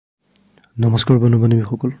নমস্কাৰ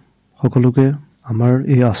বন্ধু-বান্ধৱীসকল সকলোকে আমাৰ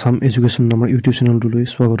এই আসাম এডুকেশ্যন নামৰ ইউটিউব চেনেলটোলৈ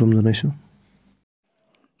স্বাগতম জনাইছোঁ।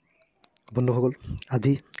 বন্ধুসকল,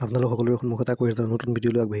 আজি আপোনালোক সকলোৰে সন্মুখত আকৌ এটা নতুন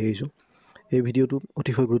ভিডিঅ'লৈ আগবাঢ়ি আহিছোঁ। এই ভিডিঅ'টো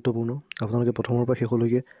অতিশয় গুৰুত্বপূৰ্ণ, আপোনালোকে প্ৰথমৰ পৰা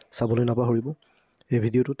শেষলৈকে চাবলৈ নাপাহৰিব। এই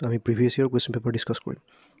ভিডিঅ'টোত আমি previous year question paper discuss কৰিম।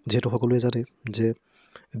 যিহেতু সকলোৱে জানে যে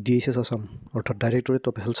DHS আসাম অৰ্থাৎ directorate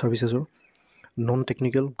of health ছাৰ্ভিচেছৰ non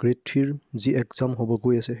technical grade 3ৰ যি এক্সাম হ'ব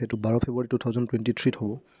গৈ আছে সেইটো 12 ফেব্ৰুৱাৰী 2023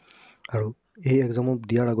 হ'ব। আৰু এই এক্সামত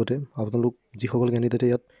দিয়াৰ আগতে আপোনালোক যিসকল কেণ্ডিডেটে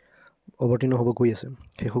ইয়াত অৱতীৰ্ণ হ'ব গৈ আছে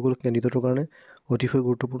সেই সকলো কেণ্ডিডেটৰ কাৰণে অতিশয়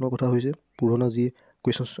গুৰুত্বপূৰ্ণ কথা হৈছে পুৰণা যি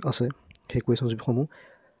কুৱেশ্যনছ আছে সেই কুৱেশ্যনছসমূহ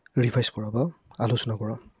ৰিভাইজ কৰা বা আলোচনা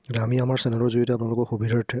কৰা। এতিয়া আমি আমাৰ চেনেলৰ জৰিয়তে আপোনালোকৰ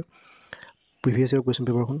সুবিধাৰ্থে প্ৰিভিয়াছ ইয়েৰ কুৱেশ্যন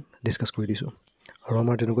পেপাৰখন ডিছকাছ কৰি দিছোঁ। আৰু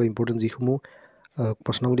আমাৰ তেনেকুৱা ইম্পৰ্টেণ্ট যিসমূহ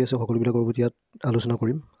প্ৰশ্নাৱলী আছে সকলোবিলাকৰ প্ৰতি ইয়াত আলোচনা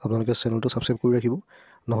কৰিম। আপোনালোকে চেনেলটো ছাবস্ক্ৰাইব কৰি ৰাখিব,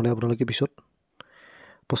 নহ'লে আপোনালোকে পিছত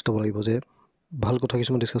পস্তাব লাগিব যে ভাল কথা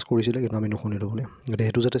কিছুমান ডিছকাছ কৰিছিলে কিন্তু আমি নুশুনিলোঁ বুলি। গতিকে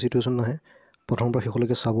সেইটো যাতে ছিটুৱেশ্যন নাহে, প্ৰথমৰ পৰা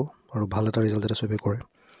শেষলৈকে চাব আৰু ভাল এটা ৰিজাল্ট যাতে চবেই কৰে।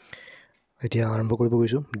 এতিয়া আৰম্ভ কৰিব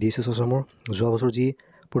গৈছোঁ DHS আসামৰ যোৱা বছৰ যি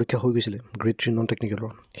পৰীক্ষা হৈ গৈছিলে গ্ৰেড 3 নন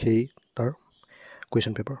টেকনিকেলৰ সেই তাৰ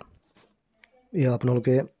কুৱেশ্যন পেপাৰ। এয়া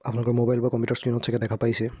আপোনালোকে আপোনালোকৰ মোবাইল বা কম্পিউটাৰ স্ক্ৰীণত চাগে দেখা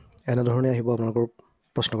পাইছে। এনেধৰণে আহিব আপোনালোকৰ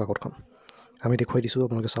প্ৰশ্ন কাকতখন। আমি দেখুৱাই দিছোঁ,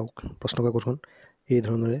 আপোনালোকে চাওক। প্ৰশ্ন কাকতখন এই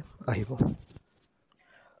ধৰণেৰে আহিব।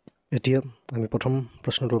 এতিয়া আমি প্ৰথম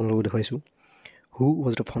প্ৰশ্নটো আপোনালোকক দেখুৱাইছোঁ। Who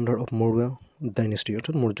was the founder of Maurya dynasty,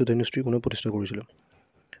 অৰ্থাৎ মৌৰ্য ডাইনেষ্টি কোনে প্ৰতিষ্ঠা কৰিছিলে?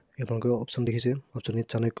 আপোনালোকে অপশ্যন দেখিছে। Option A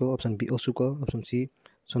Chanakya, option B Ashoka, option C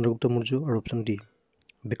Chandragupta Maurya আৰু অপশ্যন ডি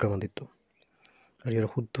বিক্ৰমাদিত্য। আৰু ইয়াৰ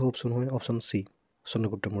শুদ্ধ অপশ্যন হয় অপশ্যন চি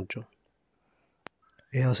চন্দ্ৰগুপ্ত মৌৰ্য।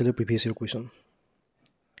 এয়া আছিলে প্ৰিভিয়াছ ইয়েৰ কুৱেশ্যন।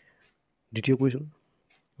 দ্বিতীয় question,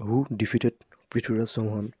 who defeated Prithviraj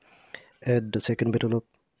Chouhan at the second battle of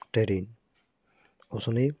terrain?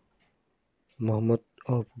 Option A Mohammad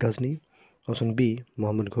of Ghazni, option B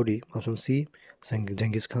Mohammad ঘোৰী, option C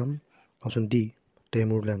Genghis Khan, option D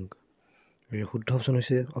তৈমুৰ লেংগ। ইয়াৰ শুদ্ধ option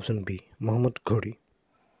হৈছে option B Mohammad ঘোৰী।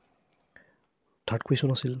 Third question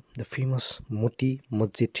আছিল the famous মতি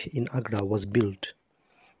মছজিদ in Agra was build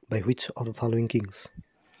by which of the following Kings?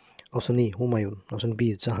 Option A Humayun, option B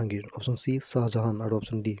Jahangir, option C Shah Jahan আৰু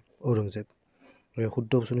option D Aurangzeb. ইয়াৰ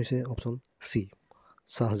শুদ্ধ option হৈছে option C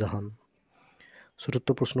Shah Jahan. চতুৰ্থ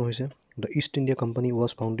প্ৰশ্ন হৈছে the east India company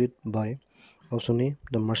was founded by? Option A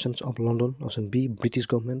the merchants of London, option B British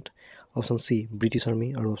government, option C British army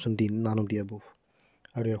আৰু option D none of the above.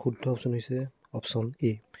 আৰু ইয়াৰ শুদ্ধ option হৈছে option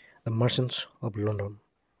A the merchants of London.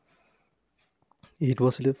 এইটো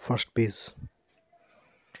আছিলে first page.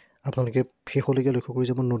 আপোনালোকে শেষলৈকে লক্ষ্য কৰি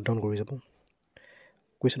যাব, নোট ডাউন কৰি যাব।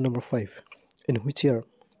 Question number 5, in which year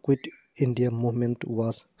quit India movement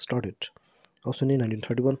was started? Option A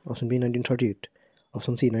 1931, option B 1938,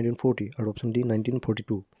 option C 1940 আৰু অপশ্যন ডি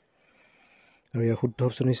 1942। আৰু ইয়াৰ শুদ্ধ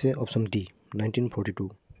অপশ্যন হৈছে option D 1942।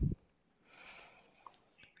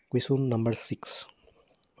 Question number 6,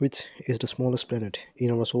 which is the smallest planet in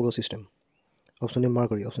hour solar system? Option A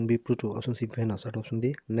মাৰ্কাৰী, option B Pluto, option C Venus আৰু option D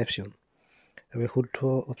নেপচিউন। আৰু শুদ্ধ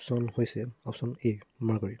option হৈছে option A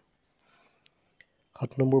মাৰ্কাৰী।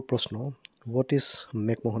 7 number প্ৰশ্ন, what is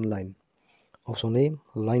McMahon line? Option A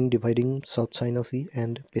line dividing south China C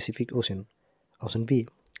and Pacific ocean, option B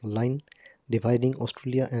line dividing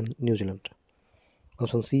Australia and New Zealand,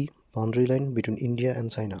 option C boundary line between India and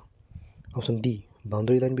China, option D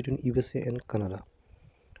boundary line between USA and Canada.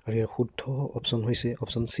 আৰু ইয়াৰ শুদ্ধ option হৈছে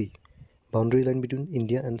option C boundary line between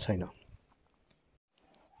India and China.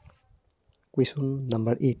 Question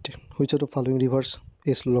number 8, which of the following reverse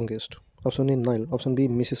is longest? Option A Nile, option B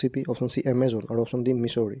Mississippi, option C Amazon আৰু option D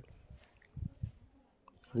Missouri.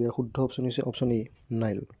 আৰু ইয়াৰ শুদ্ধ option হৈছে option A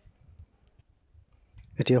Nile.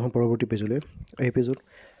 এতিয়া আহোঁ পৰৱৰ্তী পেজলৈ। এই পেজত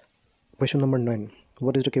question number 9,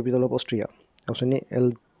 what is the capital of Austria? Option A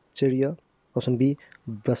এলজেৰিয়া, option B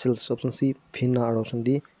Brussels, option C Vienna আৰু অপশ্যন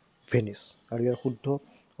ডি ভেনিছ। আৰু ইয়াৰ শুদ্ধ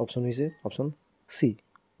অপশ্যন হৈছে option C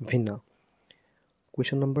Vienna.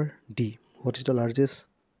 Question number D, what is the largest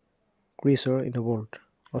ক্ৰিয়েচাৰ in the world?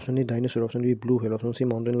 Option A ডাইন'ছৰ, option B blue hello, option C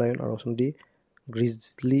mountain lion আৰু option D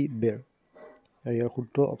গ্ৰিজলি বেৰ। আৰু ইয়াৰ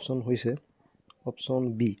শুদ্ধ option হৈছে option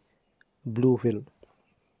B blue hello.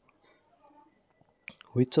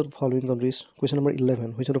 Which of the following countries, question number 11,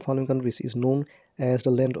 which of the following countries is known as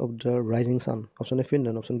the land of the rising sun? Option A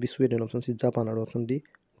Finland, option B Sweden, option C Japan আৰু option D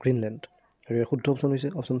Greenland। আৰু ইয়াৰ শুদ্ধ option হৈছে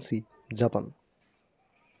option C Japan.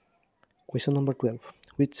 Question number 12,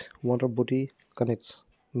 which water body connects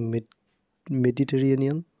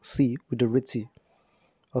Mediterranean Sea with the Red Sea?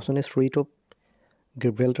 Option A Strait of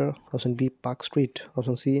Gibraltar, option B Park Strait,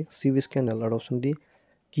 option C Suez Canal আৰু option D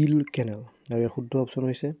Kiel Canal। আৰু ইয়াৰ শুদ্ধ option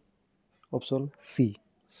হৈছে option C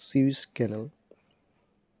Suez Canal।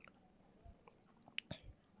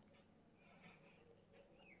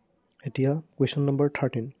 এতিয়া question number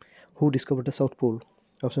 13 who discovered the south polo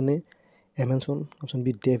option A এমেনছন option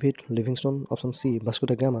B David Livingstone option C Vasco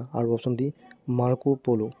da Gama আৰু option D Marco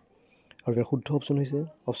Polo আৰু ইয়াৰ শুদ্ধ option হৈছে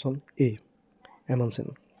option A এমেনছন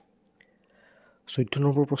 14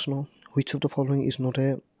 number প্ৰশ্ন which of the following is not a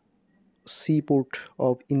C port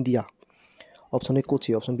of India option A Kochi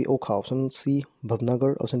option B Wokha option C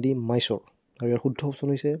ভৱনাগৰ option D Mysore আৰু ইয়াৰ শুদ্ধ option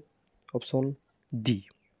হৈছে option D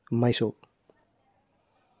Mysore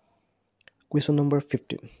Question number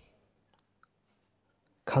 15.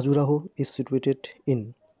 Khajuraho is situated in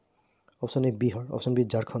option A Bihar, option B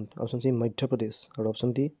Jharkhand, option C Madhya Pradesh, or option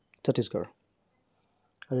D Chhattisgarh.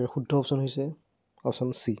 And your good option is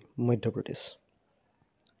option C Madhya Pradesh.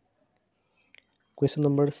 Question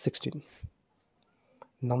number 16.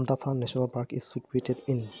 Namdapha National Park is situated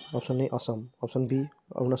in option A Assam, option B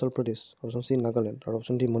Arunachal Pradesh, option C Nagaland, or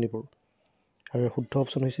option D Manipur. And your good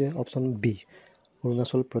option is option B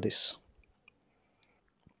Arunachal Pradesh.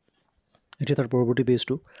 এতিয়া তাৰ পৰৱৰ্তী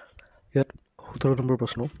পেজটো ইয়াত 17 number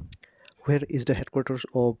প্ৰশ্ন ৱেৰ is the headquarters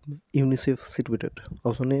of UNICEF situated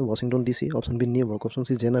option A Washington DC option B New York option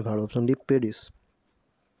C Geneva আৰু option D Paris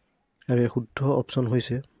আৰু ইয়াৰ শুদ্ধ option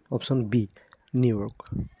হৈছে option B New York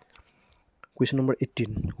question number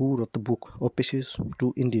 18 who ৰট the book of passage to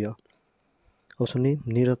India option A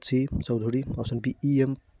Neeraj C Choudhury option B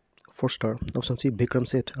EM ফৰ্ষ্টাৰ option C Vikram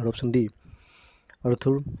Seth আৰু option D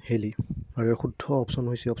Arthur হেলি আৰু ইয়াৰ শুদ্ধ option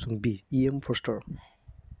হৈছে option B EM ফৰ্ষ্টাৰ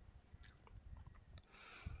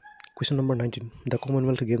question number 19 the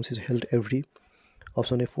Commonwealth games is held every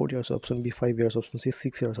option A 4 years option B 5 years option C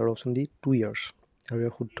 6 years আৰু option D 2 years আৰু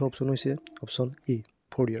ইয়াৰ শুদ্ধ option হৈছে option A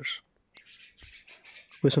 4 years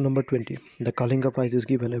question number 20 the Kalinga prize is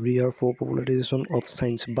given every year for পপুলাৰাইজেশ্যন of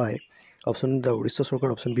science by option the Orissa চৰকাৰ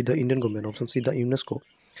option B the Indian government option C the UNESCO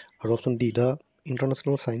আৰু option D the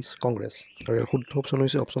international science Congress আৰু ইয়াৰ শুদ্ধ option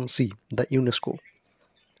হৈছে option C the UNESCO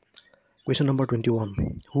question number 21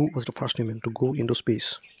 who was the first women to go in two space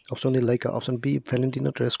option A Laika option B Valentina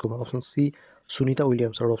টেৰেস্কোভা option C Sunita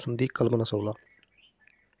Williams আৰু option D Kalpana Chawla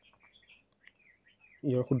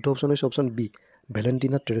ইয়াৰ শুদ্ধ option হৈছে option B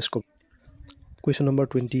Valentina টেৰেস্কোভা question number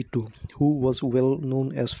 22 who was well known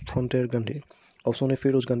as frontier Gandhi option A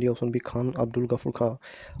Firoz Gandhi option B Khan Abdul গাফুৰ Khan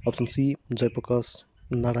option C Jayaprakash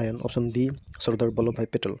Narayan option D Sardar Vallabhbhai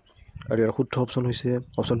Patel আৰু ইয়াৰ শুদ্ধ option হৈছে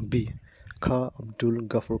option B Khan Abdul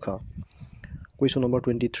গাফুৰ Khan Question number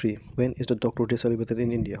 23. When is the Doctor Day celebrated in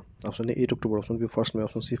India? Option A 8 October, option B 1st May,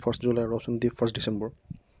 option C 1st July, or option D 1st December.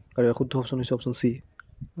 And the correct option is option C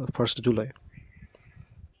 1st July.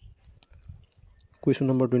 Question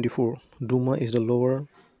number 24. Duma is the lower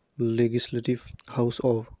legislative house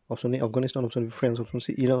of option A Afghanistan, option B France, option C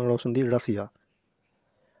Iran, or option D Russia.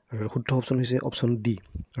 And the correct option is option D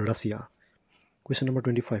Russia. Question number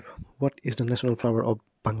 25. What is the national flower of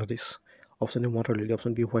Bangladesh? Option A water lily,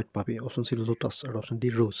 option B white poppy, option C lotus, or option D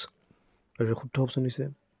rose. And the correct option is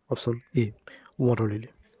option A water lily.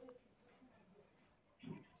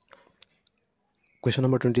 Question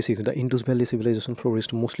number 26. The Indus Valley civilization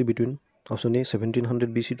flourished mostly between option A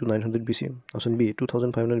 1700 BC to 900 BC, option B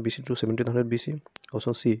 2500 BC to 1700 BC,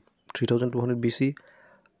 option C 3200 BC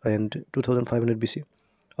and 2500 BC,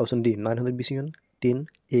 option D 900 BC and 10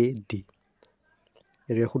 AD.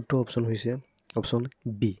 Area শুদ্ধ option হৈছে option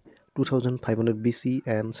B 2500 BC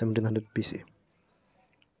and 1700 BC.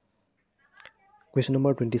 Question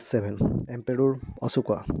number 27. Emperor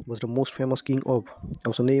Ashoka was the most famous king of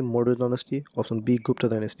option A Maurya dynasty, option B Gupta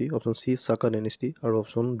dynasty, option C Saka dynasty, or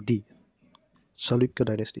option D Chalukya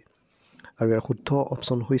dynasty. আৰু ইয়াৰ শুদ্ধ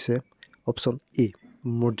option হৈছে option A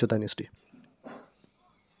Maurya dynasty.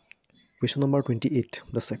 Question number 28.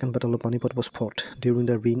 The second battle of Panipat was fought during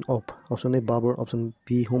the reign of option A Babur, option B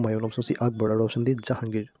Humayun, option C Akbar, or option D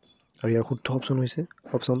Jahangir. আৰু ইয়াৰ শুদ্ধ option হৈছে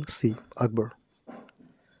option C Akbar.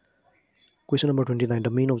 Question number 29.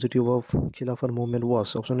 The main objective of Khilafat movement was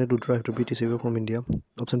option A to drive the British away from India,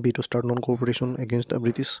 option B to start non-cooperation against the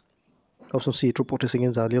British, option C to protest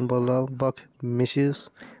against Jallianwala Bagh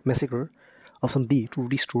massacre, option D to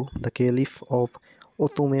restore the Caliph of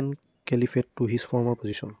Ottoman Caliphate to his former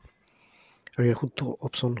position. আৰু ইয়াৰ শুদ্ধ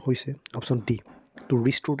option হৈছে option D to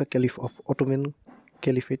restore the Caliph of Ottoman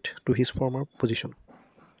Caliphate to his former position.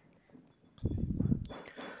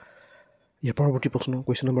 ইয়াৰ পৰৱৰ্তী প্ৰশ্ন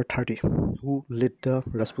question number 30. Who lead the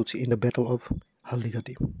ৰাজপুতছি in the battle of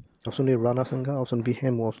Haldighati option A Rana Sangha option B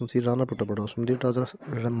Hemu option C Rana Pratap আৰু option D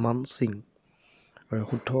ৰাজা মান সিং আৰু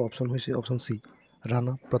শুদ্ধ option হৈছে option C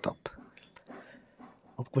Rana Pratap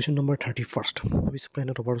question number 31. Which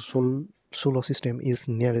planet of our solar system is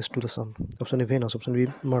nearest to the sun? Option A Venus option B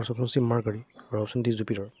March option C মাৰ্কাৰী আৰু option D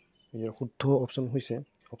Jupiter ইয়াৰ শুদ্ধ option হৈছে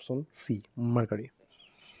option C মাৰ্কাৰী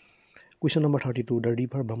Question number 32. The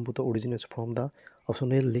river Brahmaputra originates from the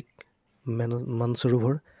option A Lake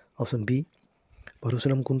Mansarovar, option B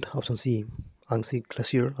Parasuram Kund, option C Angsi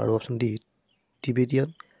Glacier, or option D Tibetan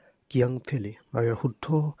Kiang Valley. আৰু ইয়াৰ শুদ্ধ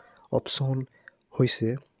option হৈছে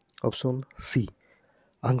option C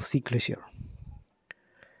আংছি glacier.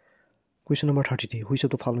 Question number 33. Which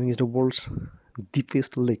of the following is the world's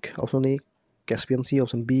deepest lake? Option A Caspian Sea,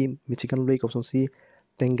 option B Michigan Lake, option C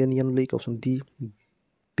Tanganyikan Lake, option D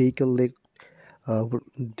Baikal Lake.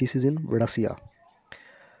 This is in Russia.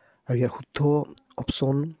 আৰু ইয়াৰ শুদ্ধ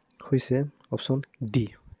option হৈছে option D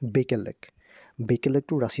বেকেল lake. বেকেল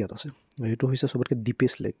লেকটো ৰাছিয়াত আছে। এইটো হৈছে সবতকৈ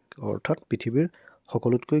ডিপেষ্ট lake, অৰ্থাৎ পৃথিৱীৰ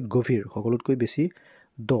সকলোতকৈ গভীৰ, সকলোতকৈ বেছি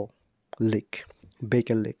দ lake,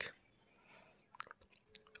 বেকেল lake.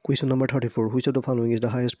 Question number 34. Which of the following is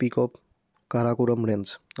the highest peak of Karakoram Range?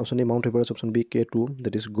 Option A Mount Everest, option B K2,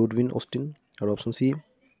 that is Godwin Austen, or option C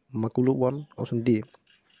Makulu 1, option D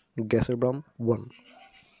Gasserbrum 1.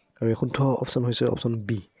 আৰু শুদ্ধ option হৈছে option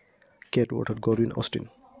B K2, অৰ্থাৎ Godwin Austen.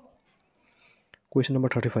 Question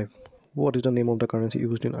number 35. What is the name of the currency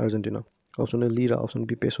used in Argentina? Option A Lira, option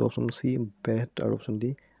B Peso, option C Baht, or option D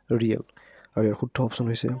Real. আৰু ইয়াৰ শুদ্ধ option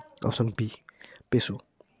হৈছে option B পেছো।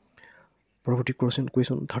 পৰৱৰ্তী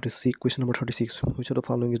question 36. Question number 36. Which of the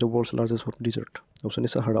following is the world's largest hot desert? Option A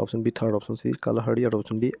Sahara, option B Thar, option C Kalahari, আৰু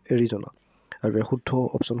option D Arizona. আৰু ইয়াৰ শুদ্ধ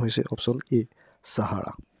option হৈছে option A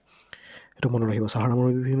Sahara. এইটো মনত ৰাখিব, Sahara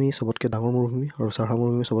মৰুভূমি সবতকৈ ডাঙৰ মৰুভূমি, আৰু সাহাৰা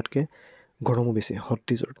মৰুভূমি সবতকৈ গৰমো বেছি, hot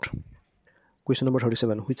desert. Question number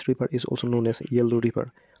 37. Which river is also known as Yellow River?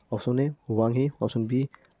 Option A Wanghe, option B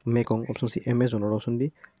Mekong, option C Amazon, or option D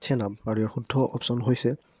Chenab. আৰু ইয়াৰ শুদ্ধ অপশ্যন হৈছে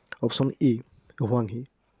অপশ্যন ই হুৱাংহি।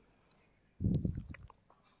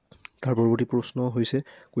 তাৰ পৰৱৰ্তী প্ৰশ্ন হৈছে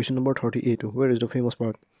question number 38. Where is the famous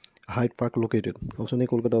park Hyde Park located? Option A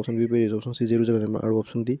Kolkata, option B Paris, option C Jerusalem, আৰু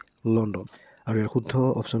option D London. আৰু ইয়াৰ শুদ্ধ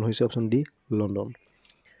অপশ্যন হৈছে option D London.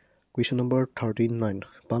 Question number 39.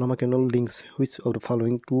 Panama Canal links which of the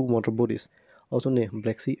following two water bodies? Option A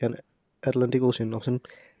Black Sea and Atlantic Ocean, option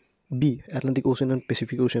B Atlantic Ocean and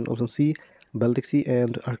Pacific Ocean, option C Baltic Sea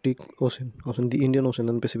and Arctic Ocean, option D Indian Ocean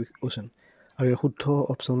and Pacific Ocean. আৰু ইয়াৰ শুদ্ধ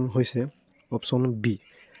option হৈছে option B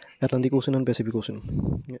Atlantic Ocean and Pacific Ocean.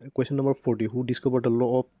 Question number 40. Who discovered the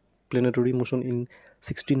law of planetary motion in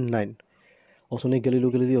 1609? Option A Galileo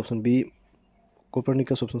Galilei, option B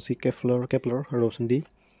Copernicus, option C Kepler, আৰু option D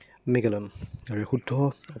Magellan. আৰু শুদ্ধ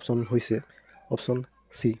option হৈছে option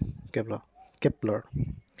C Kepler.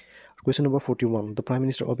 Question number 41. The Prime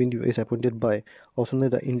Minister of India is appointed by option A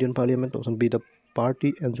the Indian Parliament, option B the party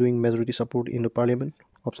enjoying majority support in the Parliament,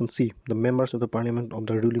 option C the members of the Parliament of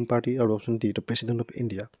the ruling party, or option D the President of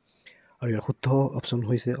India. আৰু ইয়াৰ শুদ্ধ option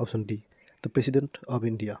হৈছে option D the President of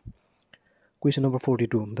India. Question number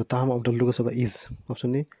 42. The term of the Lok Sabha is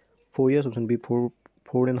option A 4 years, option B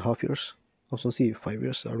 4.5 years, option C 5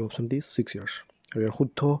 years, আৰু option D 6 years. আৰু ইয়াৰ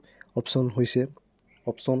শুদ্ধ option হৈছে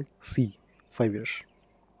option C 5 years.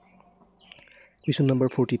 Question number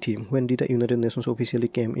 43. When did the United Nations officially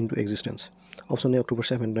came into existence? Option A October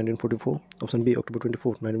 7, 1944, option B October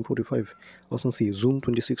 24, 1945, option C June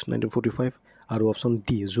 26, 1945, আৰু option D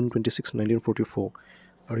June 26, 1944.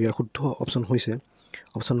 আৰু ইয়াৰ শুদ্ধ option হৈছে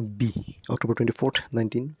option B October 24,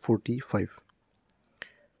 1945.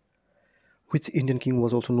 Which Indian king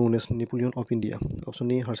was also known as Napoleon of India? Option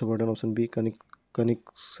A Harshavardhan, option B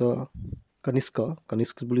Kanishka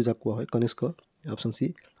বুলি যাক কোৱা হয় Kanishka, option C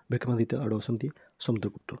Vikramaditya, আৰু option D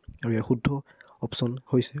Samudragupta. আৰু ইয়াৰ শুদ্ধ অপশ্যন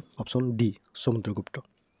হৈছে option D Samudragupta.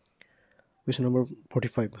 Question number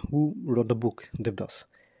 45. Who wrote the book Devdas?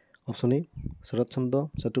 Option A Sharat Chandra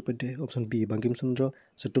Chattopadhyay, option B Bankim Chandra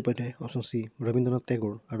Chattopadhyay, option C Rabindranath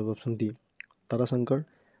Tagore, আৰু option D Tarasankar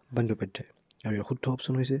Bandyopadhyay. আৰু ইয়াৰ শুদ্ধ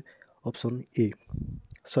option হৈছে option A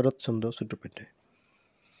Sharat Chandra Chattopadhyay.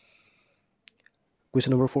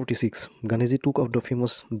 Question number 46. Gandhiji took up the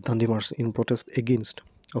famous Dandi March in protest against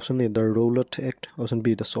option A the Rowlatt Act, option B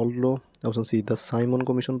the Salt Law, option C the Simon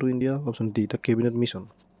Commission to India, option D the Cabinet Mission.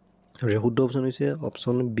 আৰু ইয়াৰ শুদ্ধ option হৈছে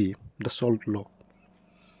option B the Salt Law.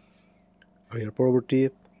 আৰু ইয়াৰ পৰৱৰ্তী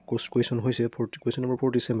question হৈছে question number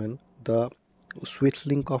 47. The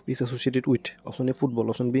Switzerland Cup is associated with option A football,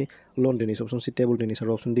 option B lawn tennis, option C table tennis,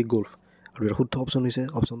 আৰু option D golf. আৰু ইয়াৰ শুদ্ধ option হৈছে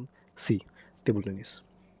option C table tennis.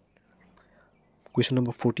 Question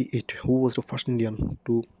number 48. Who was the first Indian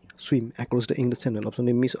to swim across the English Channel? Option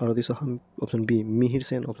A Miss Arati Saham, option B Mihir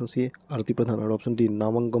Sen, option C Arati Pradhan, আৰু option D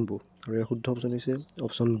Namang Gambu. আৰু ইয়াৰ শুদ্ধ option হৈছে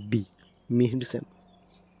option B Mihir Sen.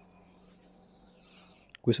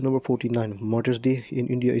 Question number 49. Mother's Day in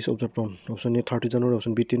India is observed on option A 30 January,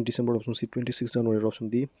 option B 10 December, option C 26 January, আৰু option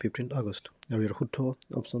D 15 August. আৰু ইয়াৰ শুদ্ধ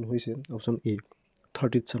option হৈছে option A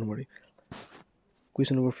 30 January.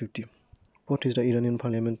 Question number 50. What is the Iranian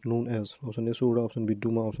parliament known as? Option A Shura, option B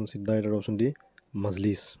Duma, option C Dair, or option D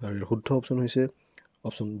Majlis. আৰু ইয়াৰ শুদ্ধ option হৈছে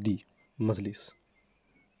option D মাজলিছ।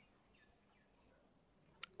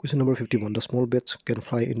 Question number 51. The small bats can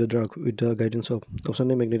fly in the dark with the guidance of option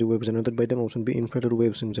A magnetic waves generated by them, option B infrared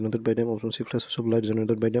waves generated by them, option C flashes of light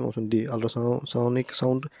generated by them, option D ultrasonic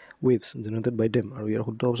sound waves generated by them. আৰু ইয়াৰ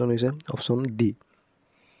শুদ্ধ option হৈছে option D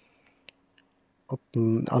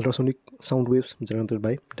ultrasonic sound waves generated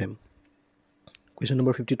by them. Question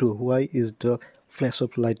number 52. Why is the flash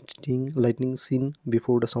of lightning seen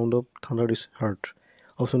before the sound of thunder is heard?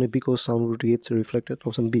 Option A because sound gets reflected.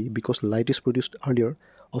 Option B because light is produced earlier.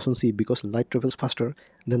 Option C because light travels faster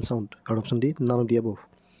than sound. Or option D none of the above.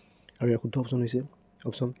 Our good option is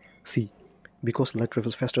option C because light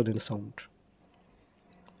travels faster than sound.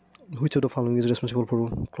 Which of the following is responsible for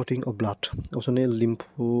clotting of blood? Option A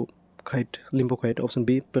lymphocyte. Option B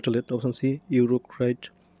platelet. Option C urocyte.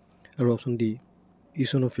 Or option D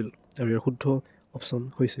eosinophil. আৰু ইয়াৰ শুদ্ধ option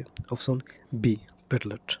হৈছে option B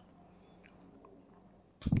platelet.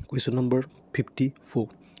 Question number 54.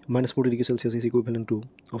 Minus 40 degrees Celsius is equivalent to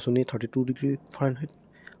option A 32 degree Fahrenheit,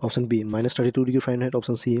 option B minus 32 degree Fahrenheit,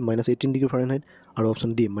 option C minus 18 degree Fahrenheit, আৰু option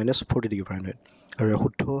D minus 40 degree Fahrenheit। আৰু ইয়াৰ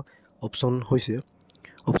শুদ্ধ option হৈছে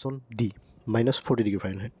option D minus 40 degree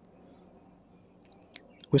Fahrenheit।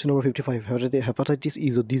 Question number 55. Hepatitis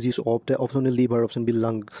is a disease of the option A liver, option B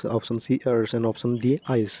lungs, option C ears, and option D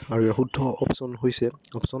eyes. আৰু ইয়াৰ শুদ্ধ option হৈছে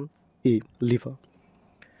option A liver।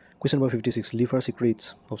 Question number 56. Liver secretes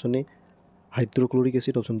option A hydrochloric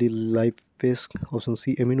acid, option D lipase, option C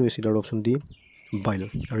amino acid, or option D bile.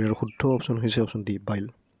 আৰু ইয়াৰ শুদ্ধ option হৈছে option D bile।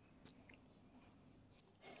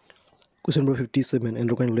 Question number 57.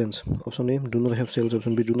 Endocrine glands. Option A do not have cells,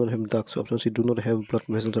 option B do not have ducts, option C do not have blood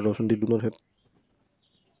vessels, or option D do not have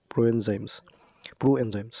proenzymes.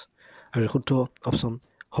 আৰু শুদ্ধ option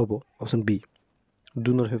হ'ব option B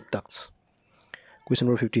do not have ducts. Question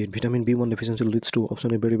number 58. Vitamin B1 deficiency leads to option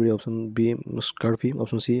A beriberi, option B scurvy,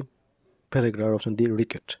 option C pellagra, option D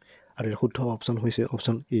ricket. আৰু ইয়াৰ শুদ্ধ option হৈছে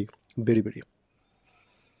option A beriberi.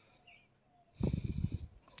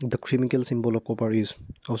 The chemical symbol of copper is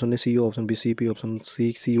option A Cu, option B Cp, option C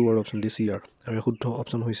Cu, or option D Cr. আৰু ইয়াৰ শুদ্ধ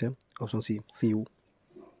option হৈছে option C Cu.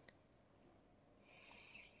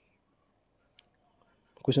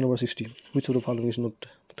 Question number 60. Which of the following is not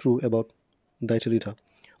true about diethyl ether?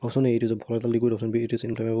 Option A, it is a volatile liquid. Option B, it is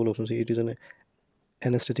inflammable. Option C, it is an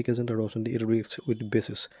anesthetic agent. Or option D, it reacts with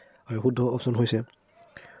bases. আৰু শুদ্ধ option হৈছে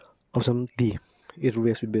option D it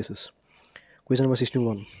reacts with bases. Question number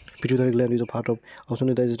 61. Pituitary gland is a part of option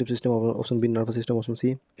A digestive system, option B nervous system, option C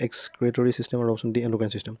excretory system, or option D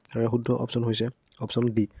endocrine system. আৰু শুদ্ধ option হৈছে option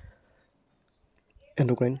D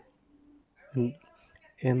endocrinal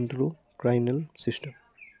system.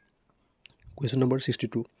 Question number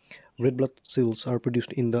 62. Red blood cells are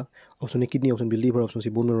produced in the option A kidney, option B liver, option C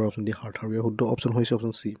bone marrow, option D heart. আৰু ইয়াৰ শুদ্ধ option হৈছে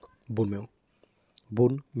option C bone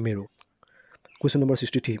marrow. Question number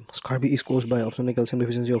 63. Scurvy is caused by option A calcium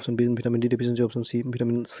deficiency, option B vitamin D deficiency, option C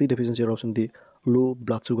vitamin C deficiency, or option D low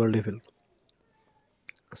blood sugar level.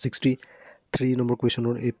 63 number question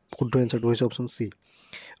or a শুদ্ধ answer হৈছে option C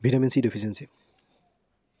vitamin C deficiency.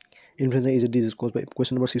 Influenza is a disease caused by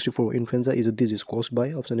question number 64. Influenza is a disease caused by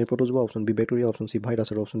option A protozoa, option B bacteria, option C virus,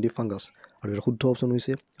 or option D fungus. আৰু ইয়াৰ শুদ্ধ option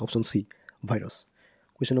হৈছে option C virus.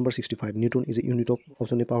 Question number 65. Newton is a unit of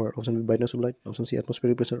option A power, option B brightness of light, option C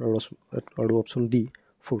atmospheric pressure, or option D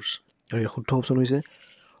force. আৰু ইয়াৰ শুদ্ধ option হৈছে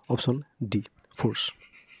option D force.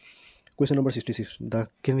 Question number 66. The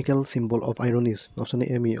chemical symbol of iron is option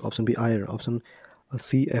A Me, option B Air, option C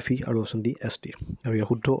Fe, আৰু option D St. আৰু ইয়াৰ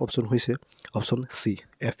শুদ্ধ option হৈছে option C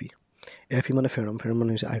Fe. Fe মানে ফেৰাম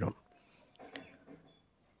মানে হৈছে iron.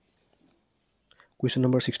 Question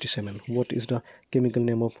number 67. What is the chemical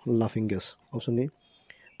name of laughing gas? Option A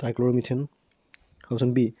dichloromethane, option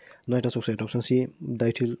B nitrous oxide, option C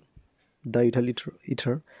diethyl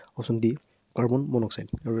ether, option D carbon monoxide.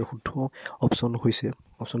 আৰু শুদ্ধ option হৈছে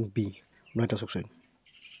option B nitrous oxide.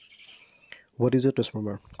 What is a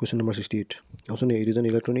transformer? Question number 68. Option A, it is an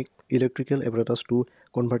electrical apparatus to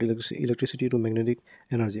convert electricity to magnetic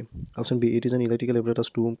energy. Option B, it is an electrical apparatus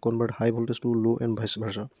to convert high voltage to low and vice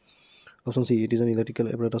versa. Option C, it is an electrical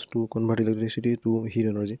apparatus to convert electricity to heat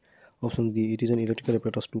energy. Option D, it is an electrical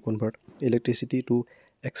apparatus to convert electricity to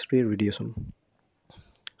X-ray radiation.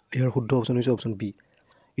 Here শুদ্ধ option হৈছে option B.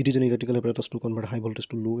 It is an electrical apparatus to convert high voltage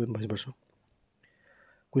to low and vice versa.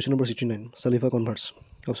 Question number 69. Saliva converts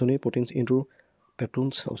option A proteins into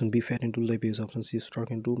peptones, option B fat into lipase, option C starch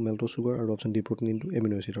into maltose sugar, or option D protein into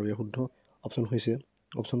amino acid. আৰু ইয়াৰ শুদ্ধ option হৈছে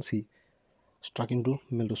option C starch into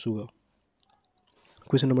maltose sugar.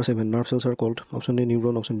 Question number 7. Nerve cells are called option A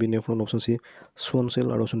neuron, option B nephron, option C swan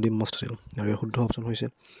cell, or option D mast cell. আৰু ইয়াৰ শুদ্ধ option হৈছে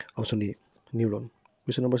option D neuron.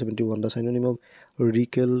 Question number 71. The synonym of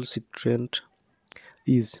recalcitrant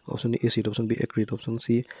is option A acid, option B acrid, option C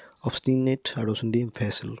obstinate, আৰু option D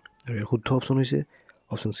vessel. আৰু ইয়াৰ শুদ্ধ option হৈছে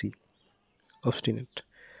option C obstinate.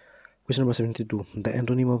 Question number 72. The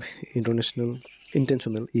antonym of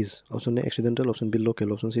intentional is option A accidental, option B local,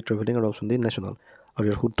 option C traveling, আৰু option D national. আৰু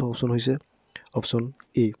ইয়াৰ শুদ্ধ option হৈছে option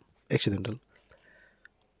A accidental.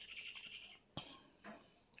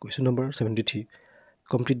 Question number 73.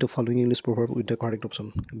 Complete the following English proverb with the correct option.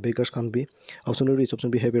 Beggars can't be option A rich, option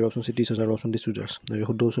B happier, option C teachers, or option D soldiers. The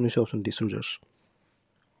শুদ্ধ option is option D soldiers.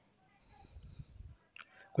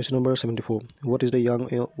 Question number 74. What is the young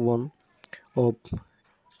one of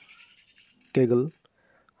Kegel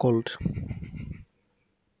called?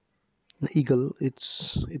 Eagle. It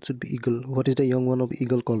should be eagle. What is the young one of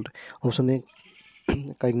eagle called? Option A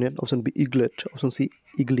cygnet, option B eaglet, option C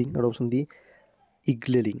eagling, or option D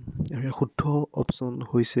eagling. শুদ্ধ option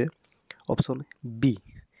হৈছে option B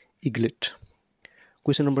eaglet.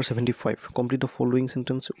 Question number 75. Complete the following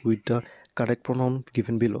sentence with the correct pronoun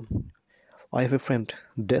given below. I have a friend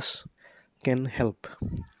dash can help.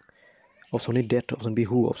 Option A that, option B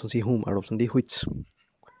who, option C whom, or option D which.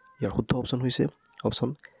 ইয়াৰ শুদ্ধ option হৈছে option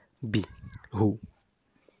B who.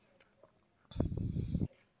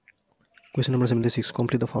 Question number 76.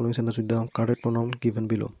 Complete the following sentence with the correct pronoun given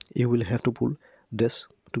below. You will have to pull this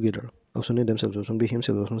together. Option A themselves, option B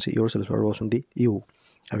himself, option C yourself, or option D you.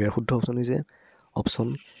 আৰু ইয়াৰ শুদ্ধ option হৈছে option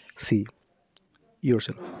C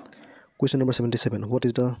yourself. Question number 77. What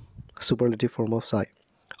is the superlative form of shy?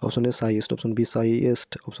 Option A shyest, option B shyest,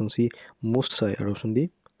 option C most shy, আৰু option D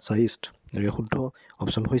shyest. আৰু ইয়াৰ শুদ্ধ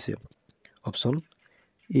option হৈছে option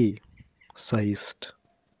A shyest,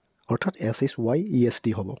 অৰ্থাৎ SHYEST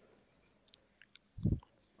হ'ব.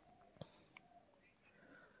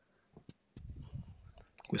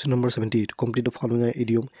 Question number 78. Complete the following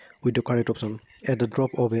idiom with the correct option. At the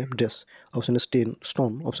drop of a dash. Option A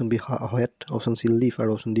stone, option B hat, option C leaf, or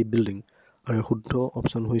option D building. আৰু শুদ্ধ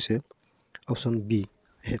option হৈছে option B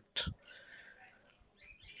hat.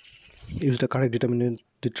 Use the correct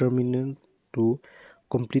determinant to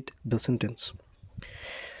complete the sentence.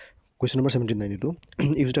 Question number 79.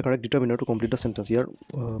 Use the correct determiner to complete the sentence. Here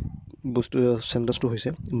sentence to হৈছে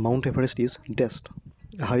Mount Everest is dash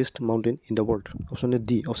highest mountain in the world. Option A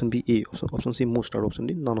D, option B A, option C most, or option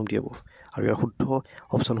D none of the above. আৰু ইয়াৰ শুদ্ধ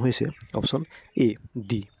option হৈছে option A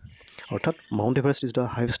D, অৰ্থাৎ Mount Everest is the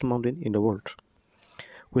highest mountain in the world.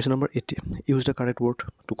 Question number 80. Use the correct word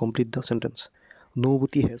to complete the sentence.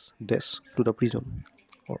 Nobody has dash to the prison.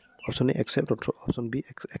 Option A accept, option B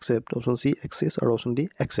accept, option C access, or option D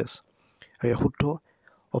access. আৰু ইয়াৰ শুদ্ধ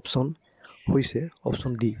option হৈছে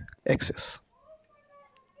option D access.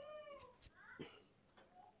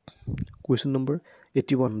 Question number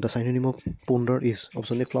 81. The synonym of ponder is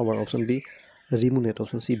option A flower, option B ruminate,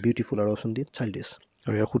 option C beautiful, or option D childish.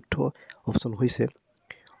 আৰু ইয়াৰ শুদ্ধ option হৈছে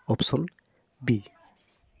option B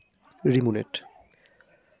ruminate.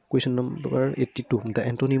 Question number 82. The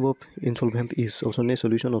antonym of insolvent is option A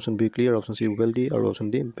solution, option B clear, option C wealthy, or option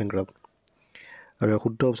D bankrupt. আৰু ইয়াৰ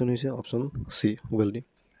শুদ্ধ option হৈছে option C wealthy.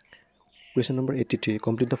 Question number 83.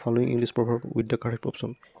 Complete the following English proverb with the correct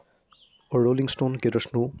option. A rolling stone gathers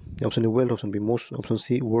snow. Option A well, option B moss, option C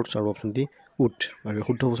words, or option D wood. আৰু ইয়াৰ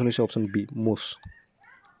শুদ্ধ option হৈছে option B moss.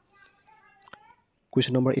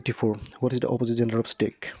 Question number 84. What is the opposite gender of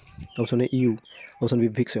steak? Option A ewe, option B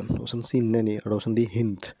vixen, option C nanny, or option D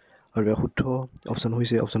hint. আৰু ইয়াৰ শুদ্ধ option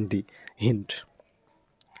হৈছে option D hint.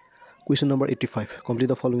 Question number 85. Complete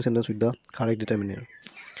the following sentence with the correct determiner.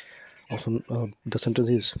 The sentence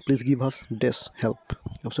is please give us dash help.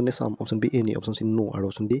 Option A some, option B any, option C no, or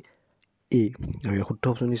option D A. আৰু ইয়াৰ শুদ্ধ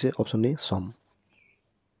option হৈছে option A some.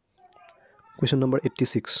 Question number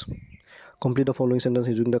 86. Complete the following sentence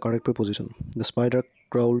using the correct preposition. The spider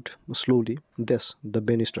crawled slowly dash the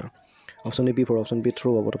banister. Option A B for, option B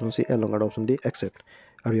throw about, option C along, or option D accept.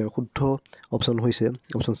 আৰু ইয়াৰ শুদ্ধ option হৈছে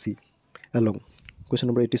option C along. Question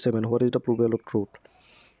number 87. What is the plural of throat?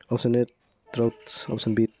 Option A throats,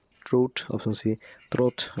 option B throat, option C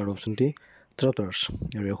throat, or option D throaters.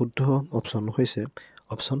 আৰু ইয়াৰ শুদ্ধ option হৈছে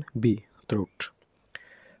option B throat.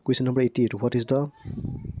 Question number 88. What is the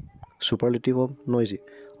superlative of noisy?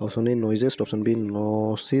 Option A noisiest, option B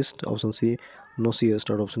noisiest, option C noisiest,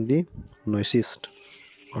 or option D noisiest.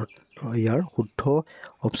 ইয়াৰ শুদ্ধ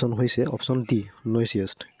option হৈছে option D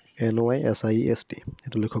noisiest NOISIEST.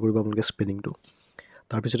 এইটো লক্ষ্য কৰিব আপোনালোকে স্পেলিংটো.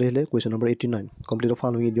 তাৰপিছত আহিলে question number 89. Complete the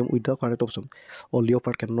following idiom with the correct option. A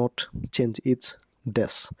leopard cannot change its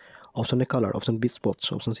dash. Option A colour, option B spots,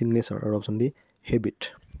 option C nature আৰু option D habit.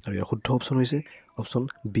 আৰু ইয়াৰ শুদ্ধ option হৈছে অপশ্যন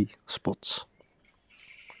বি স্পটছ।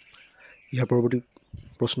 ইয়াৰ পৰৱৰ্তী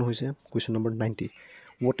প্ৰশ্ন হৈছে question number 90।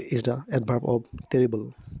 What is the এডভাৰ্ব of টেৰিবল?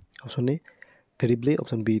 Option A টেৰিবলি,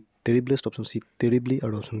 option B টেৰিবলেষ্ট, option C টেৰিবলি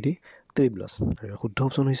আৰু option D টেৰিবলাছ। আৰু ইয়াৰ শুদ্ধ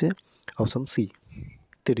অপশ্যন হৈছে option C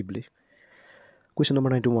টেৰিবলি। Question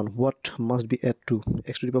number 91. What must be added to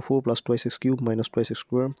x to the power 4 plus twice x cube minus twice x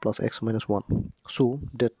square plus x minus 1 so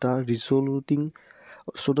that the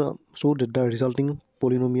resulting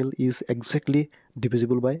polynomial is exactly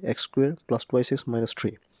divisible by x square plus twice x minus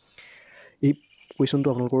 3. এই কুৱেশ্যনটো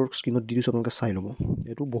আপোনালোকৰ স্ক্ৰীনত দি দিছোঁ, আপোনালোকে চাই ল'ব।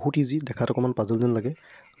 এইটো বহুত easy, দেখাত অকণমান পাজল যেন লাগে,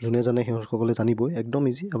 যোনে জানে সিহঁতসকলে জানিবই, একদম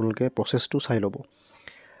ইজি। আপোনালোকে প্ৰচেছটো চাই ল'ব।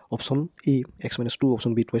 Option A x minus 2,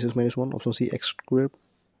 option B twice x minus 1, option C x square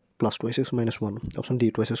plus twice x minus 1, option D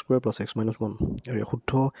twice x square plus x minus 1। আৰু ইয়াৰ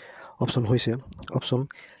শুদ্ধ অপশ্যন হৈছে option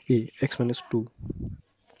A x minus 2।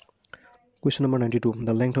 Question number 92.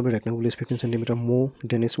 The length of a rectangle is 15 cm more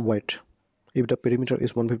than its width. If the perimeter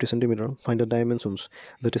is 150 cm, find the dimensions,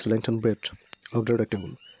 that is length and breadth of the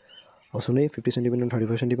rectangle. Option A 50 cm and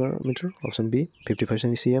 35 cm. Option B 55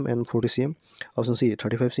 cm and 40 cm. Option C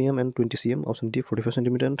 35 cm and 20 cm. Option D 45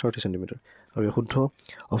 cm and 30 cm. আৰু ইয়াৰ শুদ্ধ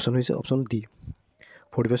option হৈছে option D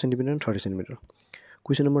 45 cm and 30 cm.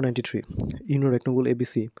 Question number 93. In a rectangle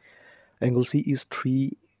ABC, angle C is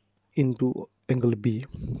 3 into angle B,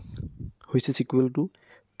 which is equal to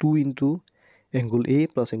 2 into angle A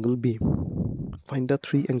plus angle B. Find the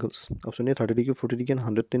three angles. Option A 30 degree, 40 degree and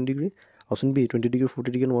 110 degree. Option B 20 degree,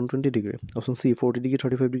 40 degree and 120 degree. Option C 40 degree,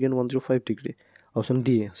 35 degree and 105 degree. Option D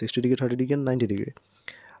 60 degree, 30 degree and 90 degree.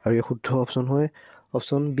 আৰু ইয়াৰ শুদ্ধ option হয়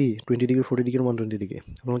option B 20 degree 40 degree 120 degree.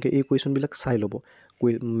 আপোনালোকে এই কুৱেশ্যনবিলাক চাই ল'ব।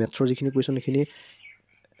 মেথছৰ যিখিনি question এইখিনি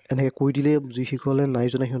এনেকৈ কৈ দিলে যিসকলে নাই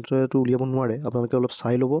জনা সিহঁতেতো উলিয়াব নোৱাৰে। আপোনালোকে অলপ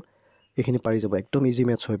চাই ল'ব, এইখিনি পাৰি যাব। একদম ইজি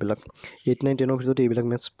মেথছ হয় এইবিলাক। 8, 9, 10ৰ ভিতৰতে এইবিলাক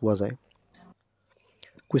মেথছ পোৱা যায়।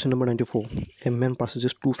 Question number 94. A man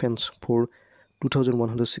purchases 2 fans for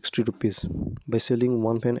 2,160 rupees by selling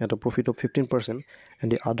one fan at a profit of 15% and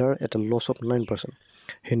the other at a loss of 9%.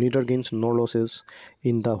 He neither gains nor losses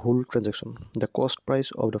in the whole transaction. The cost price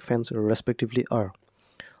of the fans respectively are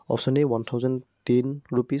option A 1,010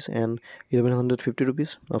 rupees and 1,150 rupees.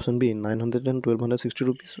 Option B 900 and 1,260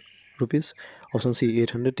 rupees. Option C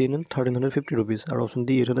 810 and 1,350 rupees. Or option D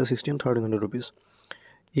 860 and 1,300 rupees.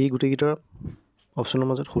 এই গোটেইকেইটা অপশ্যনৰ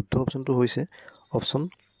মাজত শুদ্ধ অপশ্যনটো হৈছে option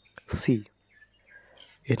C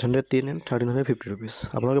 810 and 1,350 rupees.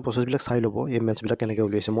 আপোনালোকে প্ৰচেছবিলাক চাই ল'ব, এই মেথছবিলাক কেনেকৈ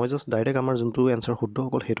উলিয়াইছে। মই জাষ্ট ডাইৰেক্ট আমাৰ যোনটো এনচাৰ শুদ্ধ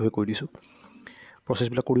অকল সেইটোহে কৈ দিছোঁ।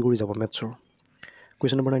 প্ৰচেছবিলাক কৰি যাব মেথছৰ।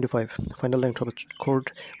 Question number 95. Find the length of a chord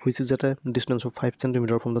which is at a distance of 5 cm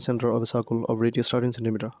from the center of a circle of radius 13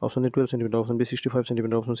 cm. Option A 12 cm, option B 65 cm,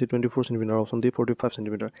 option C 24 cm, option D 45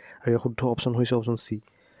 cm. আৰু ইয়াৰ শুদ্ধ option হৈছে option C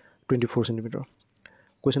 24 cm.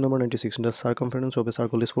 Question number 96. The circumference of a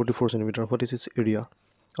circle is 44 cm. What is its area?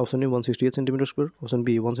 Option A 168 cm square. Option B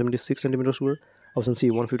 176 cm square. Option C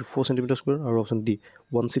 154 cm square. Or option D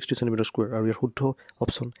 160 cm square. আৰু ইয়াৰ শুদ্ধ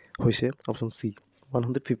option হৈছে option C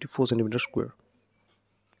 154 cm square.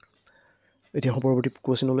 এতিয়া পৰৱৰ্তী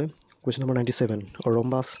কুৱেশ্যনলৈ। Question number 97. A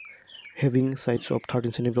rhombus having sides of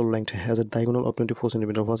 13 cm length has a diagonal of 24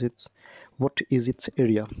 cm. What is its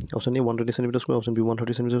area? Option A 120 cm square, option B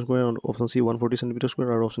 130 cm square, option C 140 cm square,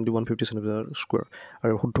 or option D 150 cm square.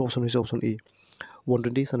 আৰু শুদ্ধ option হৈছে option A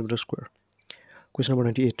 120 cm square. Question number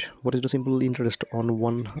 98. What is the simple interest on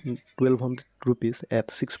 1,200 rupees at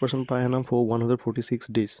 6% per annum for 146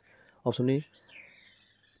 days? Option A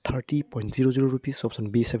 30.00 rupees, option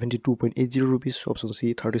B 72.80 rupees, option C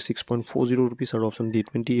 36.40 rupees, or option D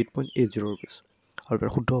 28.80 rupees. আৰু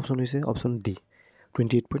ইয়াৰ শুদ্ধ option হৈছে option D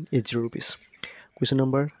 28.80 rupees. Question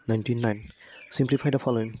number 99. Simplify the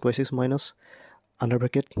following. Twice x minus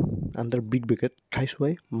under big bracket thrice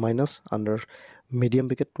y minus under medium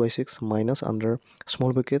bracket twice x minus under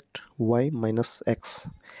small bracket y minus x.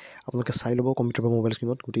 আপোনালোকে চাই ল'ব computer বা mobile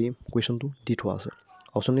স্ক্ৰীণত গোটেই কুৱেশ্যনটো দি থোৱা আছে।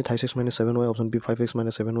 Option A 3x minus 7y, option B 5x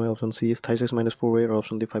minus 7y, option C is 3x minus 4y, or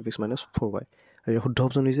option D 5x minus 4y. আৰু শুদ্ধ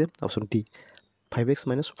অপশ্যন হৈছে option D 5x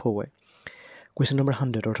minus 4y. Question number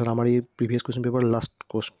 100, অৰ্থাৎ আমাৰ এই প্ৰিভিয়াছ কুৱেশ্যন পেপাৰ লাষ্ট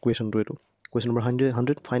কুৱেশ্যনটো এইটো। Question number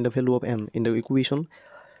 100, find the value of n in the equation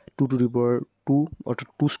 2 to the power 2 অৰ্থাৎ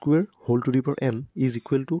 2 square whole to the power n is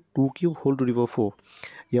equal to 2 cube whole to the power 4.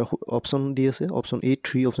 Year option দি আছে option A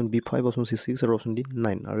 3, option B 5, option C 6, আৰু option D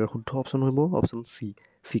 9। আৰু ইয়াৰ শুদ্ধ option হ'ব option C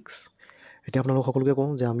 6। এতিয়া আপোনালোক সকলোকে কওঁ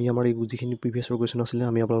যে আমি আমাৰ এই যিখিনি প্ৰিভিয়াছ ইয়েৰ কুৱেশ্যন আছিলে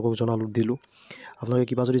আমি আপোনালোকক জনালোঁ দিলোঁ। আপোনালোকে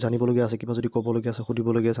কিবা যদি জানিবলগীয়া আছে, কিবা যদি ক'বলগীয়া আছে,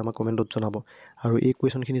 সুধিবলগীয়া আছে, আমাক কমেণ্টত জনাব। আৰু এই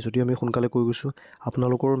কুৱেশ্যনখিনি যদি আমি সোনকালে কৈ গৈছোঁ,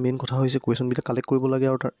 আপোনালোকৰ মেইন কথা হৈছে কুৱেশ্যনবিলাক কালেক্ট কৰিব লাগে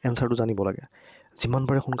আৰু তাৰ এনচাৰটো জানিব লাগে। যিমান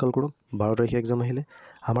পাৰে সোনকাল কৰক। 12 তাৰিখে এক্সাম আহিলে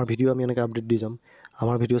আমাৰ ভিডিঅ' আমি এনেকৈ আপডেট দি যাম।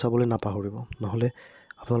 আমাৰ ভিডিঅ' চাবলৈ নাপাহৰিব, নহ'লে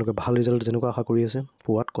আপোনালোকে ভাল ৰিজাল্ট যেনেকুৱা আশা কৰি আছে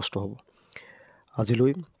পোৱাত কষ্ট হ'ব।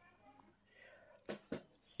 আজিলৈ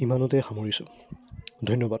ইমানতে সামৰিছোঁ।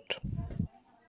 ধন্যবাদ।